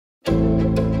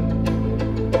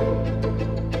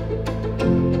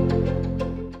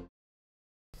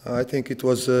I think it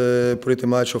was pretty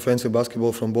much offensive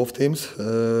basketball from both teams.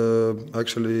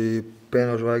 Actually,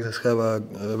 Penn Žvaigždės have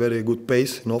a very good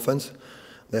pace in offense.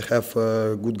 They have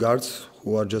good guards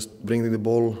who are just bringing the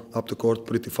ball up the court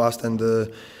pretty fast, and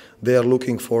they are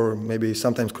looking for maybe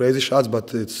sometimes crazy shots,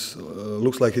 but it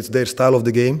looks like it's their style of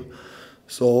the game.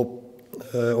 So,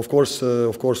 of course,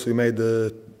 we made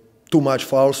too much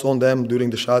fouls on them during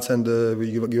the shots, and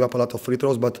we give up a lot of free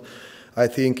throws. But I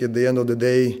think at the end of the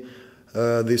day,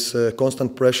 this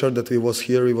constant pressure that we was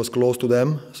here, we was close to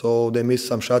them, so they missed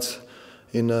some shots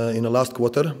in the last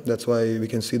quarter. That's why we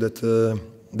can see that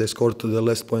they scored to the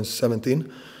last points 17.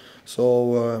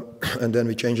 So and then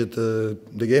we changed the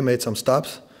game, made some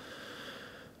stops.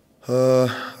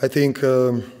 I think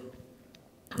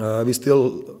we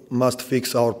still must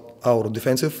fix our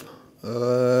defensive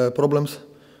problems,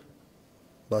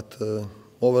 but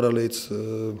overall it's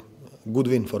a good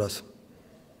win for us.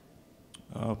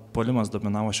 Puolimas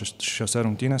dominavo šiose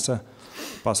rungtynėse.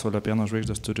 Pasvalio Pieno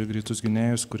Žvaigždės turi greitus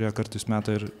gynėjus, kurie kartais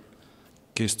meta ir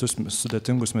keistus,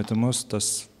 sudėtingus metimus.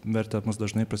 Tas vertė mus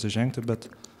dažnai prasižengti, bet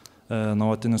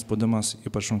nuolatinis spaudimas,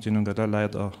 ypač rungtynių gale,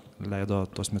 leido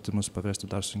tos metimus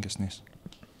paversti dar sunkesniais.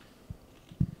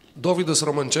 Dovydas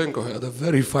Romanchenko had a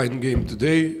very fine game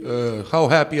today. How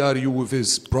happy are you with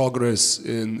his progress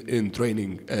in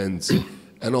training and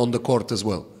on the court as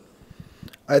well?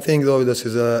 I think Dovydas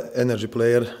is an energy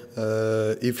player.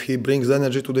 If he brings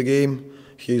energy to the game,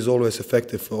 he is always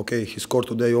effective. Okay, he scored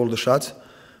today all the shots,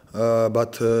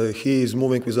 but he is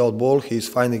moving without ball. He is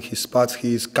finding his spots.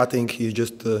 He is cutting. He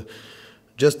just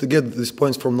to get these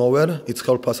points from nowhere. It's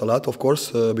helped us a lot, of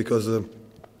course, because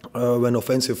when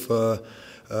offensive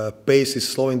pace is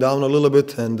slowing down a little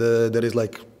bit, and there is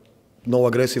like no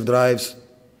aggressive drives,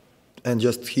 and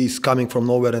just he's coming from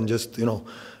nowhere and just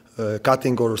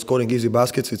cutting or scoring easy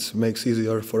baskets, it makes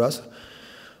easier for us.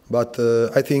 But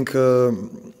I think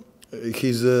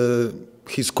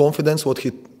his confidence, what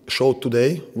he showed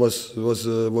today, was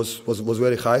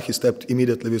very high. He stepped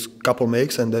immediately with a couple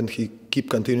makes, and then he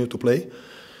continued to play.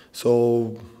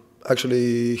 So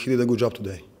actually he did a good job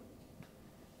today.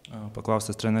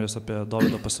 Paklaustas treneris apie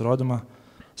Dovydo pasirodymą,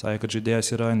 sakė, kad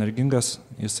žaidėjas yra energingas,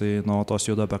 jisai nuolatos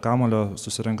juda apie kamuolio,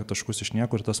 susirenka taškus iš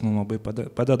niekur, tas mums labai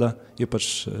padeda,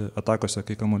 ypač atakose,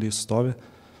 kai kamuolys stovi.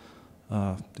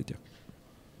 Tai tiek.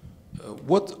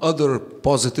 What other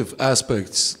positive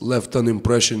aspects left an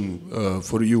impression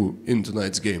for you in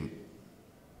tonight's game?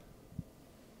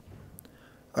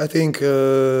 I think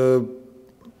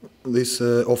this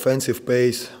offensive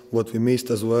pace, what we missed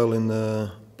as well in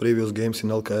previous games in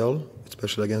LKL,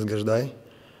 especially against Gaždai.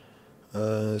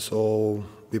 So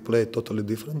we played totally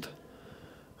different.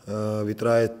 We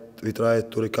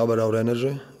tried to recover our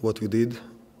energy, what we did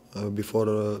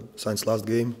before Saints' last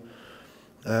game.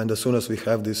 And as soon as we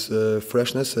have this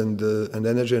freshness and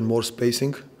energy and more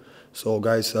spacing, so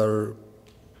guys are,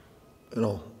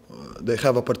 they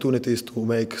have opportunities to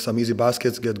make some easy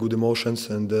baskets, get good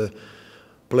emotions, and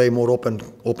play more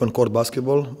open court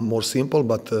basketball, more simple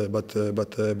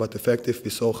but effective. We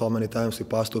saw how many times we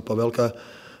passed to Pavelka,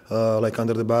 like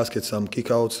under the basket, some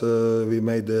kickouts. We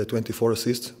made 24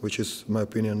 assists, which is, in my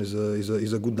opinion,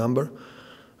 is a good number.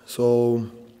 So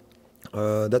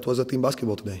that was a team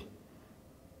basketball today.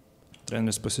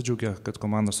 Treneris pasidžiaugė, kad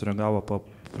komanda sureagavo po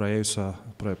praėjusio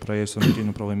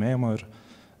rungtynių pralaimėjimo ir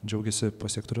džiaugiasi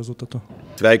pasiektų rezultatų.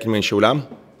 Sveikinimai Šiauliam.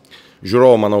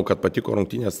 Žiūrovų manau, kad patiko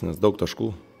rungtynės, nes daug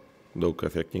taškų, daug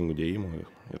efektingų dėjimų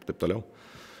ir taip toliau.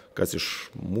 Kas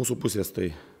iš mūsų pusės, tai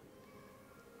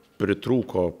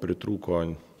pritrūko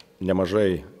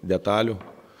nemažai detalių,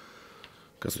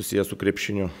 kas susijęs su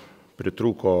krepšiniu,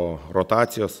 pritrūko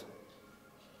rotacijos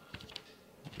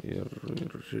ir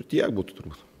tiek būtų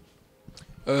turbūt.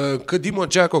 Kadimo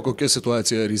Džeko kokia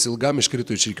situacija, ar jis ilgam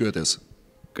iškrito iš rikiuotės?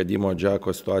 Kadimo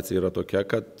Džeko situacija yra tokia,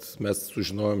 kad mes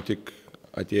sužinojom tik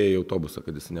atėjo į autobusą,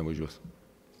 kad jis nevažiuos.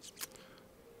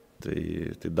 Tai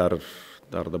dar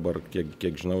dabar,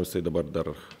 kiek žinau, jisai dabar dar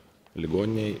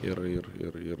ligoniniai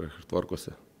ir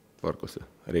tvarkosi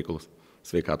reikalus,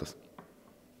 sveikatas.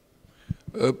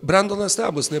 Brandonas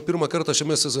Stebas ne pirmą kartą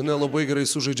šiame sezone labai gerai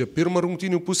sužaidžia pirmą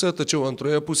rungtynių pusę, tačiau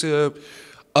antroje pusėje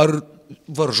ar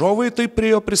varžovai taip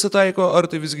prie jo prisitaiko, ar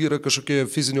tai visgi yra kažkokie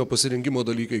fizinio pasirengimo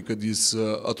dalykai, kad jis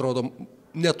atrodo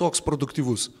netoks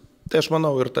produktyvus? Tai aš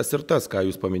manau ir tas, ką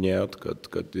jūs paminėjot,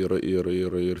 kad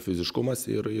ir fiziškumas,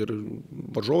 ir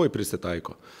varžovai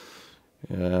prisitaiko.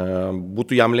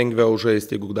 Būtų jam lengviau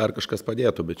žaisti, jeigu dar kažkas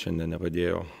padėtų, bet šiandien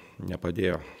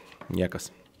nepadėjo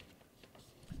niekas.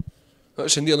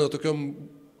 Šiandieną tokiom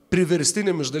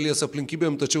priverstinėm iš dalies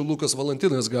aplinkybėm, tačiau Lukas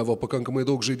Valantinas gavo pakankamai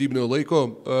daug žaidybinio laiko.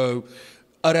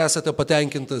 Ar esate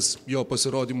patenkintas jo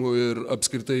pasirodymu ir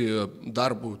apskritai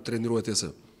darbu treniruotėse?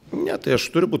 Ne, tai aš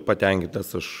turiu būti patenkintas,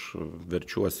 aš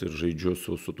verčiuosi ir žaidžiu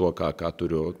su tuo, ką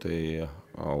turiu, tai,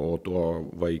 o tuo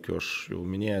vaikiu aš jau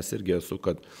minėjęs irgi esu,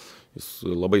 kad jis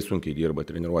labai sunkiai dirba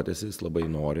treniruotėse, jis labai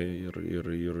nori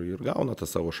ir gauna tą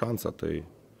savo šansą,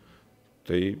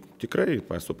 tai tikrai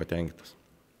esu patenkintas.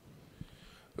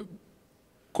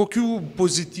 Kokių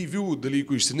pozityvių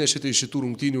dalykų išsinešite iš šitų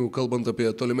rungtynių, kalbant apie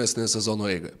tolimesnę sezono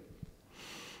eigą?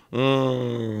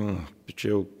 Čia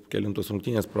jau kelintos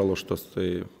rungtynės praloštos,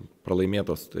 tai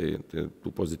pralaimėtos, tai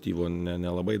tų pozityvų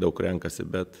nelabai daug renkasi,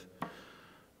 bet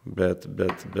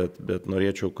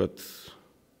norėčiau, kad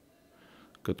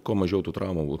kuo mažiau tų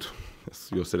traumų būtų, nes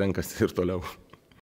jos renkasi ir toliau.